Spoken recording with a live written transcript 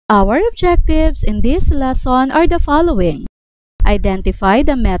Our objectives in this lesson are the following: identify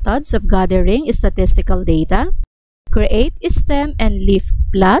the methods of gathering statistical data, create a stem and leaf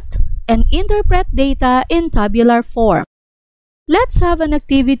plot, and interpret data in tabular form. Let's have an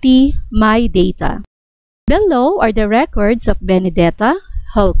activity, My Data. Below are the records of Benedetta,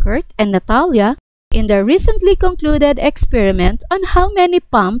 Helkert, and Natalia in the recently concluded experiment on how many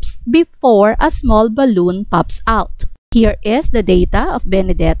pumps before a small balloon pops out. Here is the data of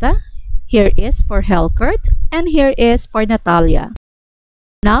Benedetta, here is for Helkert, and here is for Natalia.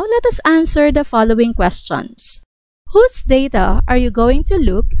 Now let us answer the following questions. Whose data are you going to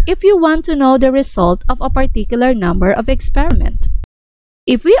look if you want to know the result of a particular number of experiment?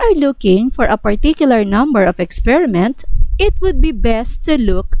 If we are looking for a particular number of experiment, it would be best to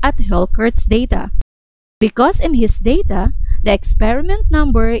look at Helkert's data, because in his data, the experiment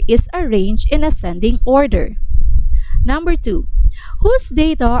number is arranged in ascending order. Number 2. Whose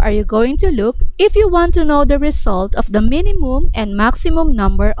data are you going to look if you want to know the result of the minimum and maximum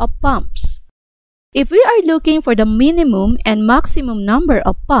number of pumps? If we are looking for the minimum and maximum number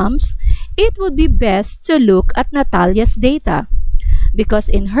of pumps, it would be best to look at Natalia's data, because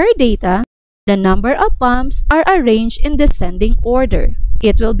in her data, the number of pumps are arranged in descending order.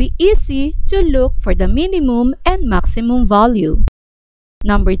 It will be easy to look for the minimum and maximum value.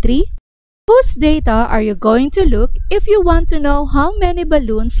 Number 3. Whose data are you going to look if you want to know how many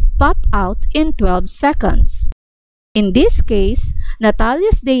balloons pop out in 12 seconds? In this case,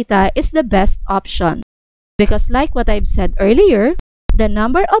 Natalia's data is the best option, because like what I've said earlier, the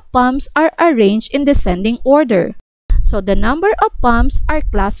number of pumps are arranged in descending order. So the number of pumps are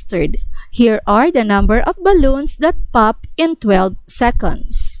clustered. Here are the number of balloons that pop in 12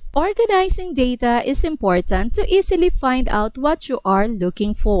 seconds. Organizing data is important to easily find out what you are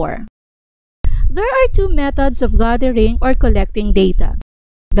looking for. There are two methods of gathering or collecting data.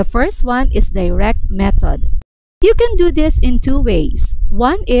 The first one is direct method. You can do this in two ways.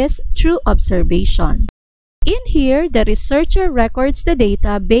 One is through observation. In here, the researcher records the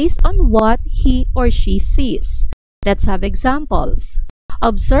data based on what he or she sees. Let's have examples.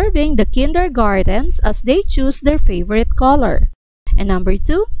 Observing the kindergartens as they choose their favorite color. And number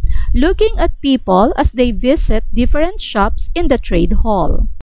 2, looking at people as they visit different shops in the trade hall.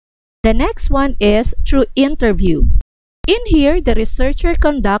 The next one is through interview. In here, the researcher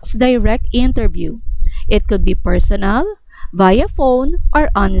conducts direct interview. It could be personal, via phone, or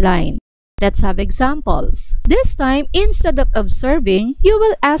online. Let's have examples. This time, instead of observing, you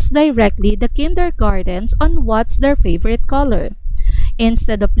will ask directly the kindergartens on what's their favorite color.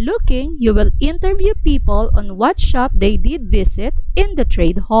 Instead of looking, you will interview people on what shop they did visit in the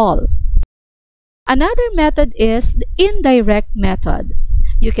trade hall. Another method is the indirect method.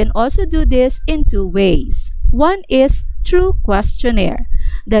 You can also do this in two ways. One is through questionnaire.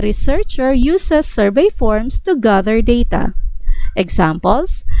 The researcher uses survey forms to gather data.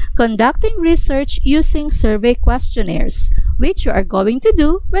 Examples: conducting research using survey questionnaires, which you are going to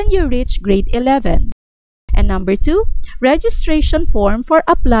do when you reach grade 11. And number 2, registration form for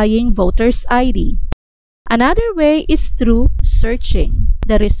applying voter's ID. Another way is through searching.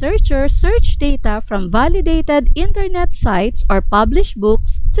 The researcher searches data from validated internet sites or published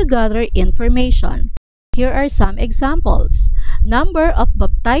books to gather information. Here are some examples. Number of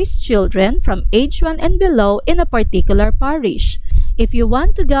baptized children from age 1 and below in a particular parish. If you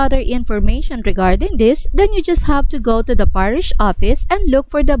want to gather information regarding this, then you just have to go to the parish office and look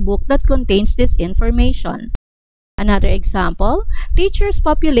for the book that contains this information. Another example, teachers'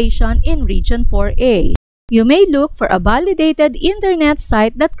 population in Region 4A. You may look for a validated internet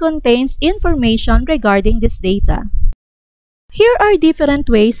site that contains information regarding this data. Here are different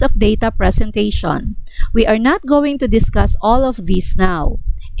ways of data presentation. We are not going to discuss all of these now.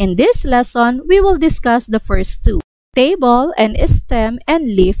 In this lesson, we will discuss the first two, table and stem and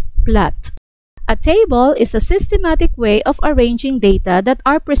leaf plot. A table is a systematic way of arranging data that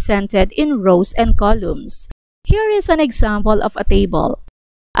are presented in rows and columns. Here is an example of a table.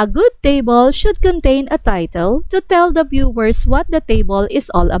 A good table should contain a title to tell the viewers what the table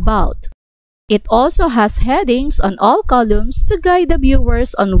is all about. It also has headings on all columns to guide the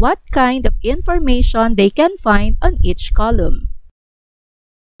viewers on what kind of information they can find on each column.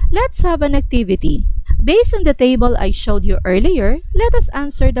 Let's have an activity. Based on the table I showed you earlier, let us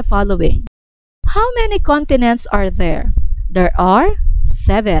answer the following. How many continents are there? There are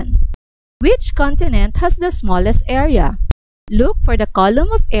 7. Which continent has the smallest area? Look for the column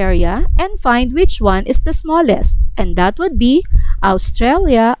of area and find which one is the smallest, and that would be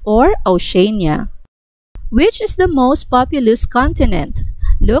Australia or Oceania. Which is the most populous continent?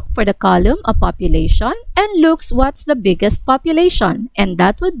 Look for the column of population and looks what's the biggest population, and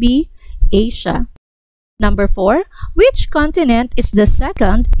that would be Asia. Number 4, which continent is the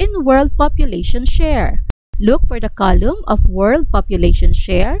second in world population share? Look for the column of world population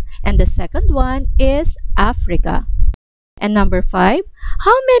share, and the second one is Africa. And number 5,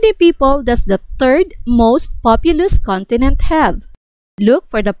 how many people does the third most populous continent have? Look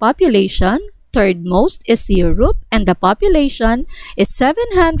for the population. Third most is Europe, and the population is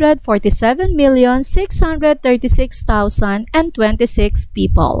 747,636,026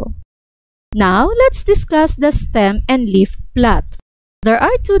 people. Now, let's discuss the stem and leaf plot. There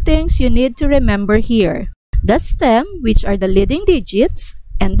are two things you need to remember here. The stem, which are the leading digits,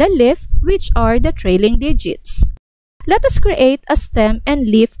 and the leaf, which are the trailing digits. Let us create a stem and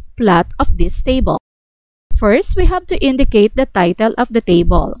leaf plot of this table. First, we have to indicate the title of the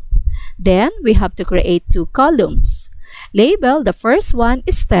table. Then, we have to create two columns. Label the first one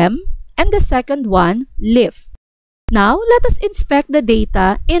stem and the second one leaf. Now, let us inspect the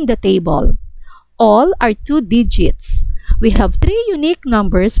data in the table. All are 2 digits. We have 3 unique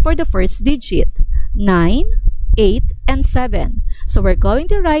numbers for the first digit, 9, 8, and 7. So we're going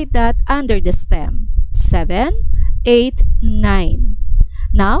to write that under the stem, 7, 8, 9.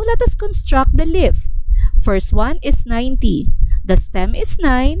 Now, let us construct the leaf. First one is 90. The stem is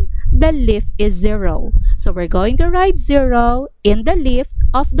 9, the leaf is 0. So we're going to write 0 in the leaf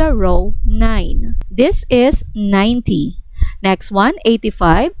of the row 9. This is 90. Next one,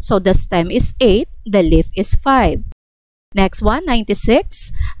 85. So the stem is 8, the leaf is 5. Next one,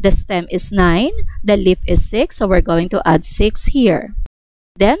 96. The stem is 9, the leaf is 6. So we're going to add 6 here.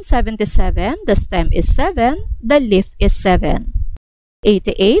 Then 77. The stem is 7, the leaf is 7.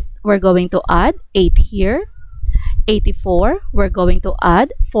 88. We're going to add 8 here. 84. We're going to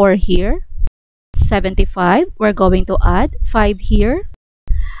add 4 here. 75. We're going to add 5 here.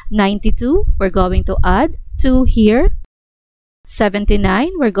 92. We're going to add 2 here.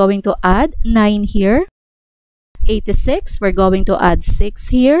 79. We're going to add 9 here. 86. We're going to add 6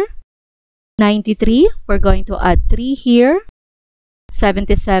 here. 93. We're going to add 3 here.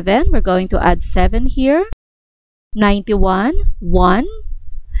 77. We're going to add 7 here. 91. 1.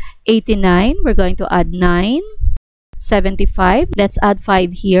 89. We're going to add 9. 75. Let's add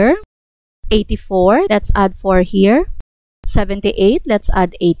 5 here. 84. Let's add 4 here. 78. Let's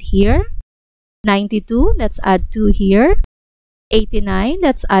add 8 here. 92. Let's add 2 here. 89.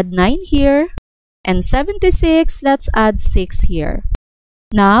 Let's add 9 here. And 76. Let's add 6 here.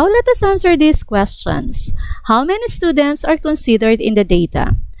 Now, let us answer these questions. How many students are considered in the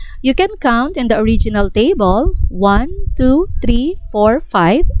data? You can count in the original table, 1, 2, 3, 4,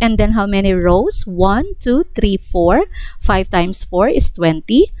 5. And then how many rows? 1, 2, 3, 4. 5 times 4 is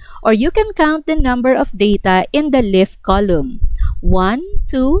 20. Or you can count the number of data in the leaf column. 1,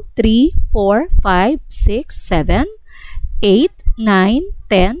 2, 3, 4, 5, 6, 7, 8, 9,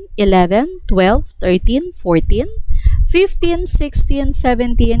 10, 11, 12, 13, 14, 15, 16,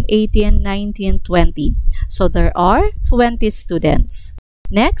 17, 18, 19, 20. So there are 20 students.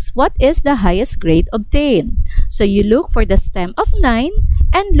 Next, what is the highest grade obtained? So you look for the stem of 9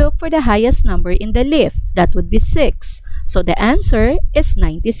 and look for the highest number in the leaf. That would be 6. So the answer is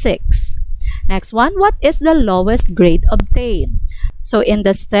 96. Next one, what is the lowest grade obtained? So in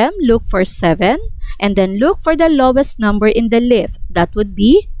the stem, look for 7 and then look for the lowest number in the leaf. That would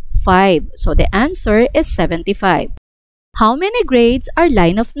be 5. So the answer is 75. How many grades are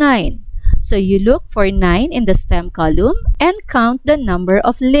line of 9? So you look for 9 in the stem column and count the number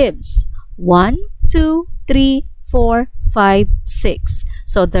of leaves. 1, 2, 3, 4, 5, 6.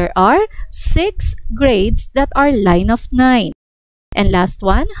 So there are 6 grades that are line of 9. And last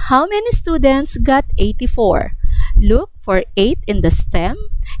one, how many students got 84? Look for 8 in the stem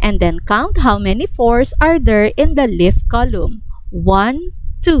and then count how many 4s are there in the leaf column. 1,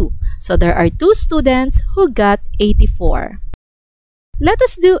 2. So there are 2 students who got 84. Let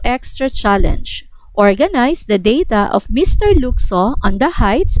us do extra challenge. Organize the data of Mr. Luxo on the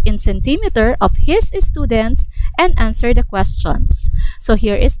heights in centimeter of his students and answer the questions. So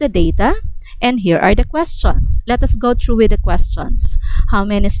here is the data and here are the questions. Let us go through with the questions. How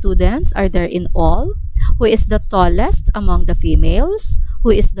many students are there in all? Who is the tallest among the females?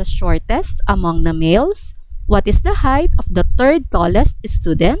 Who is the shortest among the males? What is the height of the third tallest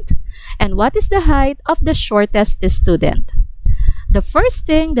student? And what is the height of the shortest student? The first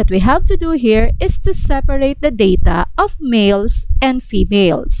thing that we have to do here is to separate the data of males and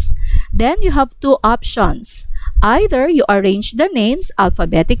females. Then you have 2 options. Either you arrange the names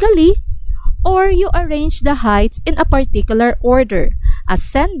alphabetically or you arrange the heights in a particular order,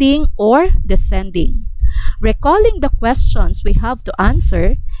 ascending or descending. Recalling the questions we have to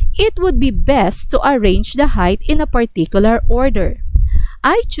answer, it would be best to arrange the height in a particular order.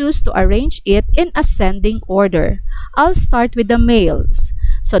 I choose to arrange it in ascending order. I'll start with the males.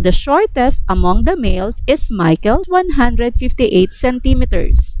 So the shortest among the males is Michael, 158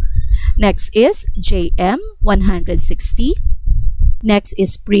 centimeters. Next is JM, 160. Next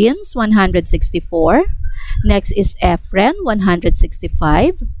is Prince, 164. Next is Efren,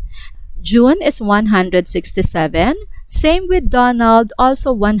 165. June is 167. Same with Donald,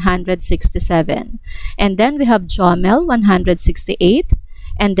 also 167. And then we have Jomel, 168.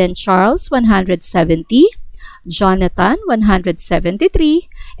 And then Charles, 170. Jonathan, 173.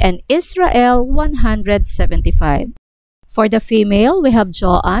 And Israel, 175. For the female, we have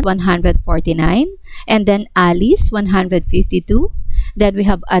Joanne, 149. And then Alice, 152. Then we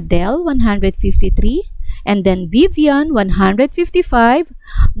have Adele, 153. And then Vivian, 155.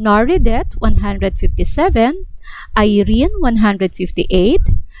 Noridette, 157. Irene, 158.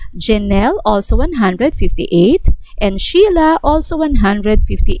 Janelle, also 158. And Sheila, also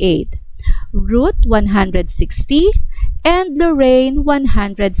 158. Ruth, 160. And Lorraine,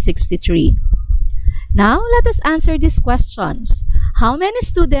 163. Now, let us answer these questions. How many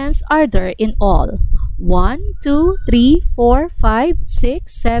students are there in all? 1, 2, 3, 4, 5,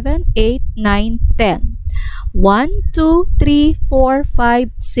 6, 7, 8, 9, 10. 1, 2, 3, 4, 5,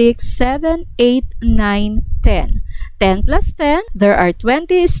 6, 7, 8, 9, 10. 10 plus 10, there are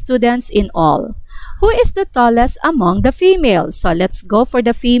 20 students in all. Who is the tallest among the females? So let's go for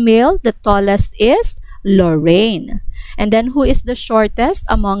the female. The tallest is Lorraine. And then who is the shortest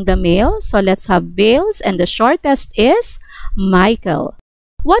among the males? So let's have males, and the shortest is Michael.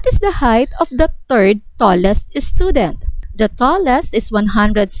 What is the height of the third tallest student? The tallest is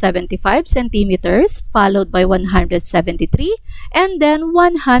 175 centimeters, followed by 173, and then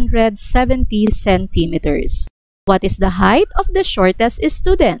 170 centimeters. What is the height of the shortest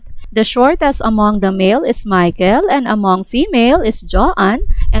student? The shortest among the male is Michael, and among female is Joanne,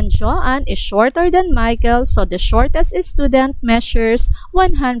 and Joanne is shorter than Michael, so the shortest student measures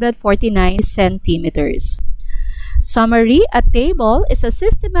 149 centimeters. Summary: a table is a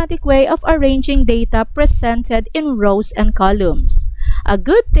systematic way of arranging data presented in rows and columns. A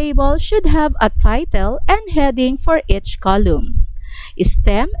good table should have a title and heading for each column.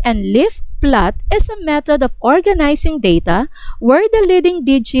 Stem and leaf plot is a method of organizing data where the leading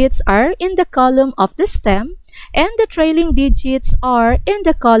digits are in the column of the stem and the trailing digits are in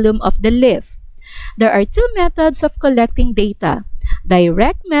the column of the leaf. There are two methods of collecting data: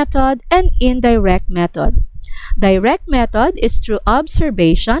 direct method and indirect method. Direct method is through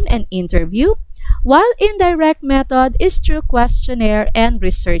observation and interview, while indirect method is through questionnaire and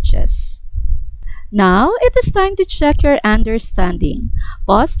researches. Now, it is time to check your understanding.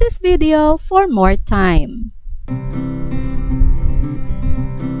 Pause this video for more time.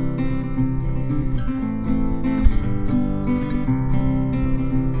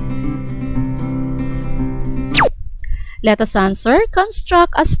 Let us answer.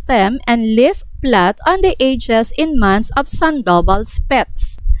 Construct a stem and leaf plot on the ages in months of Sandoval's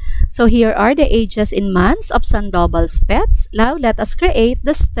pets. So here are the ages in months of Sandoval's pets. Now let us create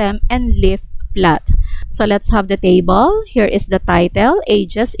the stem and leaf plot. So let's have the table. Here is the title,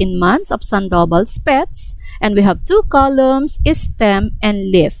 ages in months of Sandoval's pets. And we have two columns, stem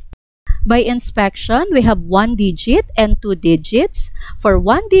and leaf. By inspection, we have 1 digit and 2 digits. For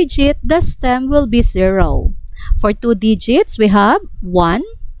 1 digit, the stem will be 0. For 2 digits, we have 1,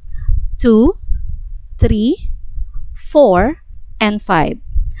 2, 3, 4, and 5.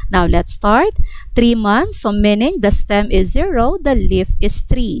 Now let's start. 3 months, so meaning the stem is 0, the leaf is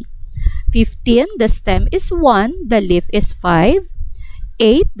 3. 15, the stem is 1, the leaf is 5.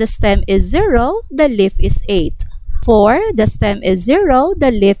 8, the stem is 0, the leaf is 8. 4, the stem is 0,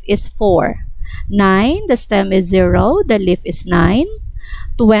 the leaf is 4. 9, the stem is 0, the leaf is 9.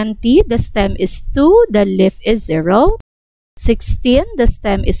 20, the stem is 2, the leaf is 0. 16, the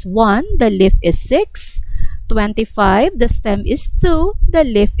stem is 1, the leaf is 6. 25, the stem is 2, the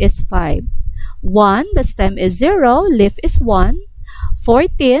leaf is 5. 1, the stem is 0, leaf is 1.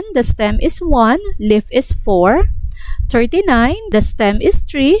 14, the stem is 1, leaf is 4. 39, the stem is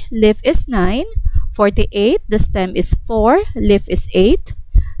 3, leaf is 9. 48, the stem is 4, leaf is 8.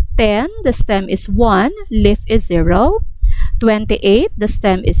 10, the stem is 1, leaf is 0. 28, the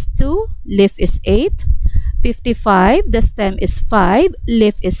stem is 2, leaf is 8. 55, the stem is 5,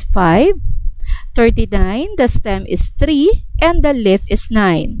 leaf is 5. 39, the stem is 3, and the leaf is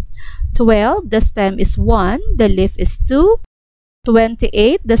 9. 12, the stem is 1, the leaf is 2.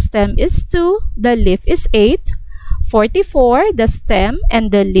 28, the stem is 2, the leaf is 8. 44, the stem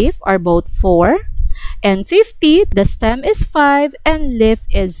and the leaf are both 4. and 50, the stem is 5 and leaf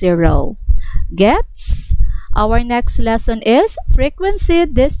is 0. Gets? Our next lesson is frequency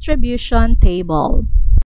distribution table.